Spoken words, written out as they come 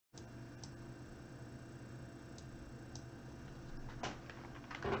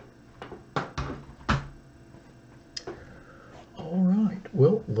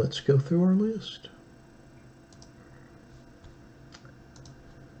well, let's go through our list.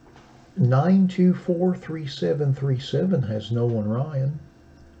 9243737 has Nolan Ryan.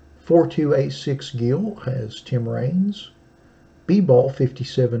 4286 Gil has Tim Raines. B-Ball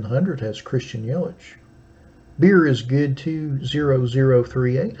 5700 has Christian Yelich. Beer is Good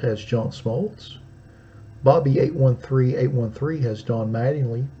 20038 has John Smoltz. Bobby 813813 has Don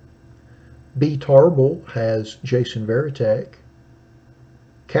Mattingly. B Tarble has Jason Varitek.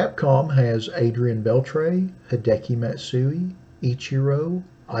 Capcom has Adrian Beltre, Hideki Matsui, Ichiro,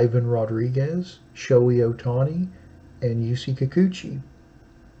 Ivan Rodriguez, Shohei Ohtani, and Yusi Kikuchi.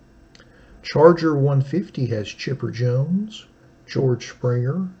 Charger 150 has Chipper Jones, George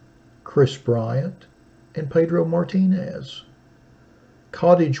Springer, Chris Bryant, and Pedro Martinez.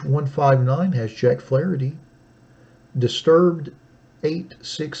 Cottage 159 has Jack Flaherty. Disturbed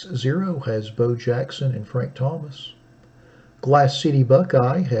 860 has Bo Jackson and Frank Thomas. Glass City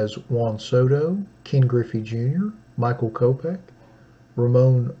Buckeye has Juan Soto, Ken Griffey Jr., Michael Kopech,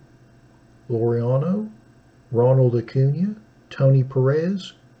 Ramon Laureano, Ronald Acuna, Tony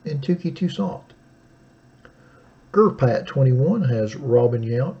Perez, and Tuki Toussaint. Gurpat 21 has Robin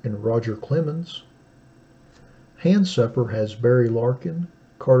Yount and Roger Clemens. Handsupper has Barry Larkin,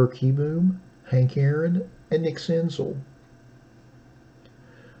 Carter Kieboom, Hank Aaron, and Nick Senzel.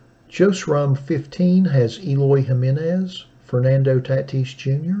 Josrum 15 has Eloy Jimenez, Fernando Tatis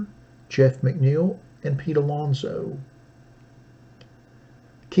Jr., Jeff McNeil, and Pete Alonso.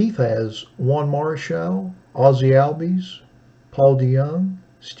 Keith has Juan Marichal, Ozzie Albies, Paul DeYoung,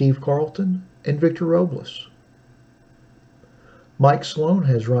 Steve Carlton, and Victor Robles. Mike Sloan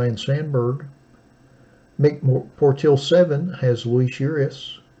has Ryan Sandberg. Mick Portil 7 has Luis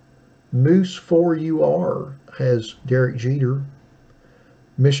Urias. Moose 4UR has Derek Jeter.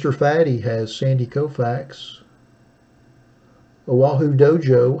 Mr. Fatty has Sandy Koufax. Oahu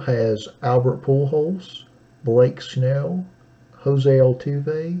Dojo has Albert Pujols, Blake Snell, Jose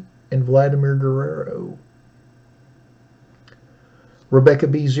Altuve, and Vladimir Guerrero. Rebecca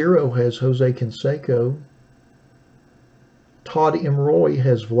B0 has Jose Canseco. Todd M. Roy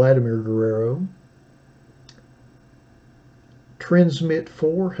has Vladimir Guerrero. Transmit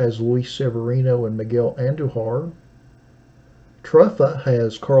 4 has Luis Severino and Miguel Andujar. Truffa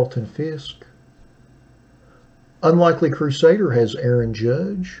has Carlton Fisk. Unlikely Crusader has Aaron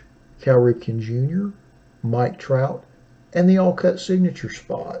Judge, Cal Ripken Jr., Mike Trout, and the all-cut signature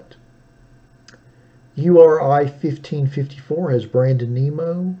spot. URI 1554 has Brandon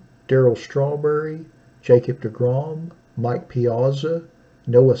Nimmo, Darryl Strawberry, Jacob deGrom, Mike Piazza,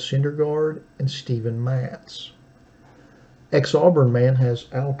 Noah Syndergaard, and Steven Matz. Ex-Auburn Man has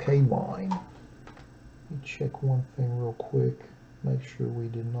Al Kaline. Let me check one thing real quick. Make sure we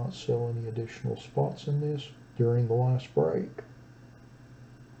did not sell any additional spots in this during the last break.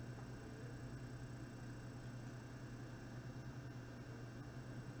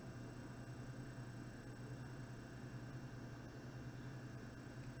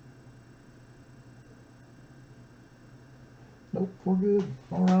 Nope, we're good.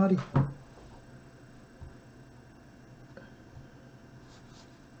 Alrighty.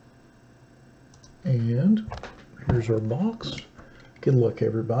 And here's our box. Good luck,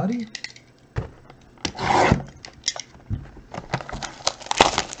 everybody.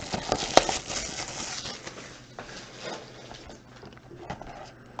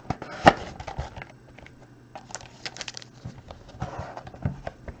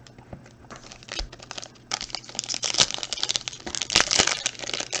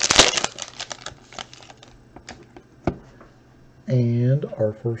 And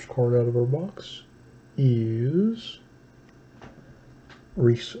our first card out of our box is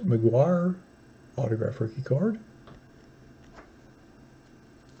Reese McGuire, autograph rookie card.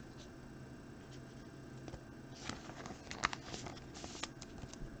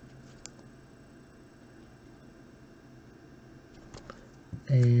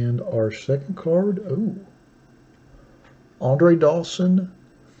 And our second card, Andre Dawson,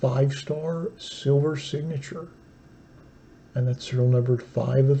 5-star silver signature. And that's serial numbered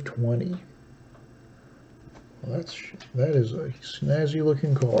 5 of 20. Well, that is a snazzy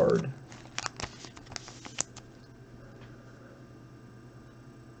looking card.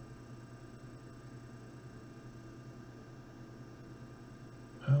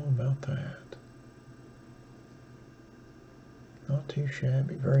 How about that? Not too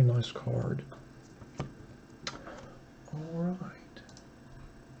shabby. Very nice card. All right.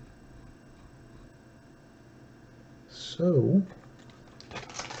 So,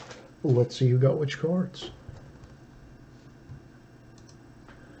 let's see who got which cards.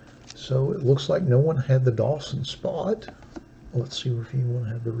 So it looks like no one had the Dawson spot. Let's see if you want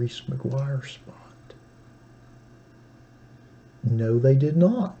to have the Reese McGuire spot. No, they did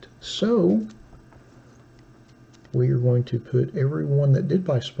not. So we are going to put everyone that did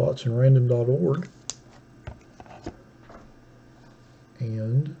buy spots in random.org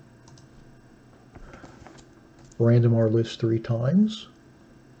and random our list 3 times.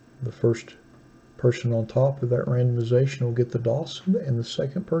 The first person on top of that randomization will get the Dawson, and the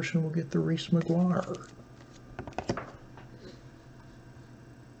second person will get the Reese McGuire.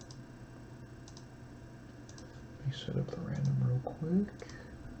 Let me set up the random real quick.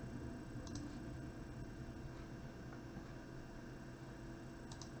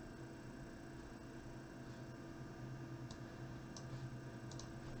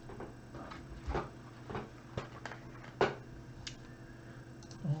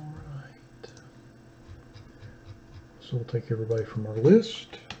 So we'll take everybody from our list.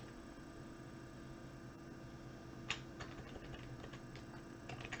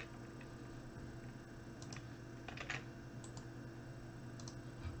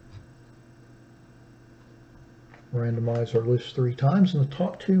 Randomize our list 3 times, and the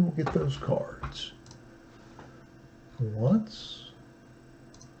top 2 will get those cards. Once,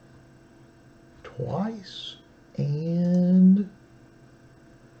 twice, and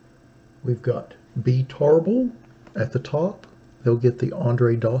we've got B. Tarble at the top. They'll get the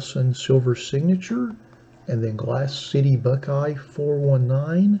Andre Dawson silver signature, and then Glass City Buckeye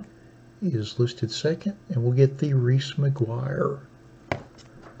 419 is listed second, and we'll get the Reese McGuire.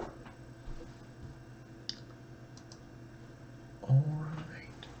 All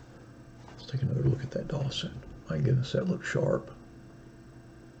right, let's take another look at that Dawson. My goodness, that looks sharp.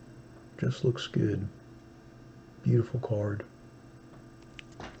 Just looks good. Beautiful card.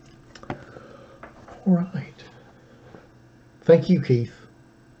 All right. Thank you, Keith.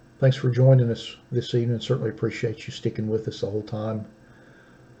 Thanks for joining us this evening. Certainly appreciate you sticking with us the whole time.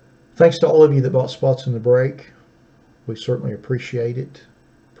 Thanks to all of you that bought spots in the break. We certainly appreciate it.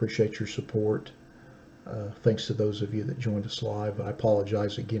 Appreciate your support. Thanks to those of you that joined us live. I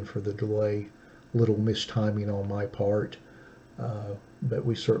apologize again for the delay, little mistiming on my part. But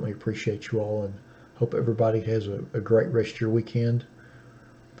we certainly appreciate you all and hope everybody has a great rest of your weekend.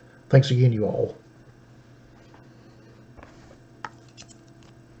 Thanks again, you all.